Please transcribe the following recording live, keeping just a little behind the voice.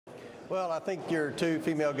Well, I think your two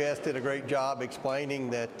female guests did a great job explaining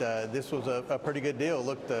that this was a pretty good deal.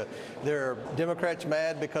 Look, there are Democrats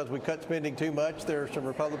mad because we cut spending too much. There are some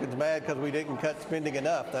Republicans mad because we didn't cut spending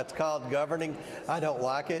enough. That's called governing. I don't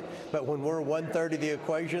like it. But when we're 1/3 of the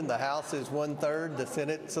equation, the House is 1/3, the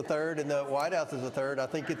Senate's a third, and the White House is a third, I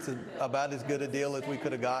think it's about as good a deal as we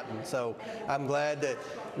could have gotten. So I'm glad that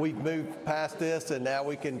we've moved past this, and now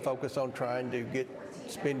we can focus on trying to get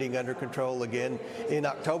spending under control again in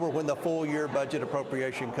October when the full year budget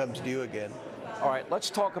appropriation comes due again. All right, let's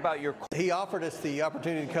talk about your... He offered us the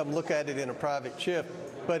opportunity to come look at it in a private shift,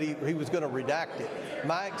 but he was going to redact it.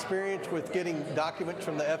 My experience with getting documents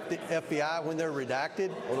from the FBI when they're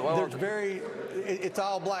redacted, it's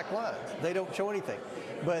all black lines. They don't show anything.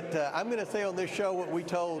 But I'm going to say on this show what we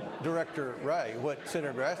told Director Wray, what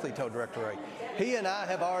Senator Grassley told Director Wray. He and I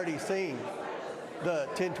have already seen the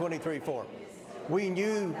 1023 form. We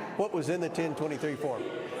knew what was in the 1023 form.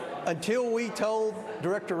 Until we told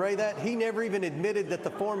Director Wray that, he never even admitted that the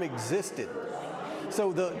form existed.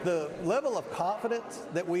 So the level of confidence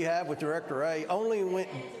that we have with Director Wray only went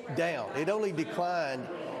down. It only declined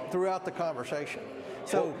throughout the conversation.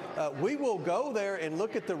 So we will go there and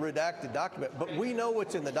look at the redacted document, but we know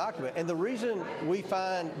what's in the document. And the reason we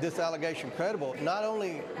find this allegation credible, not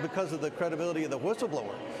only because of the credibility of the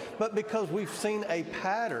whistleblower, but because we've seen a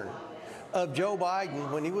pattern of Joe Biden,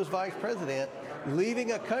 when he was vice president,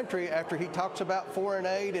 leaving a country after he talks about foreign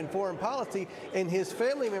aid and foreign policy, and his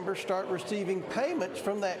family members start receiving payments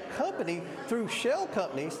from that company through shell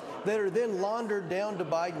companies that are then laundered down to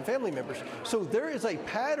Biden family members. So there is a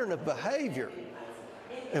pattern of behavior.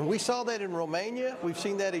 And we saw that in Romania, we've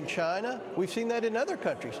seen that in China, we've seen that in other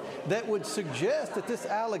countries, that would suggest that this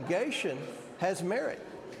allegation has merit.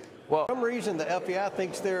 Well, for some reason, the FBI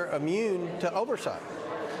thinks they're immune to oversight.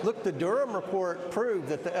 Look, the Durham report proved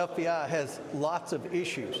that the FBI has lots of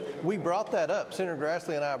issues. We brought that up. Senator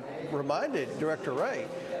Grassley and I reminded Director Wray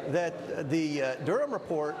that the Durham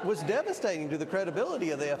report was devastating to the credibility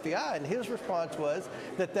of the FBI, and his response was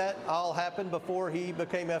that that all happened before he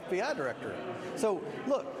became FBI director. So,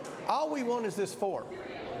 look, all we want is this form,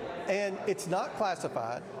 and it's not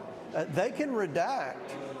classified. They can redact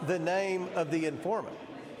the name of the informant.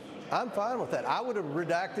 I'm fine with that. I would have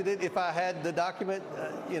redacted it if I had the document,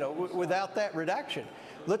 without that redaction.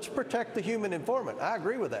 Let's protect the human informant. I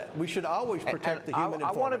agree with that. We should always protect the human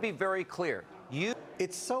informant. I want to be very clear.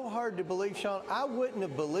 It's so hard to believe, Sean. I wouldn't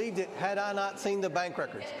have believed it had I not seen the bank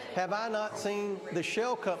records. Have I not seen the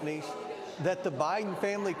shell companies that the Biden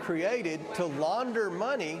family created to launder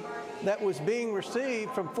money that was being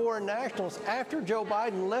received from foreign nationals after Joe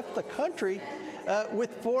Biden left the country with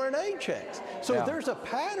foreign aid checks? So there's a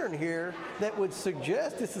pattern here that would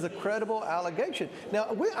suggest this is a credible allegation. Now,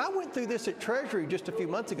 I went through this at Treasury just a few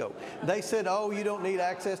months ago. They said, oh, you don't need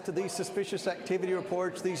access to these suspicious activity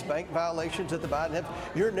reports, these bank violations that the Biden have.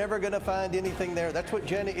 You're never going to find anything there. That's what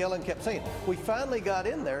Janet Yellen kept saying. We finally got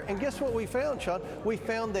in there, and guess what we found, Sean? We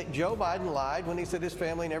found that Joe Biden lied when he said his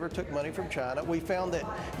family never took money from China. We found that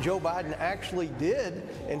Joe Biden actually did,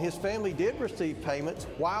 and his family did receive payments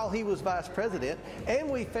while he was vice president. And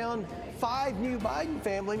we found five new Biden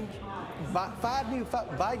family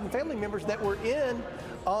members that were in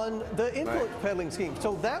on the influence peddling scheme.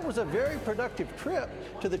 So that was a very productive trip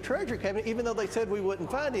to the Treasury Cabinet, even though they said we wouldn't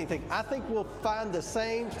find anything. I think we'll find the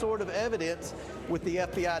same sort of evidence with the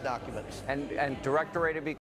FBI documents. And Director Wray, to be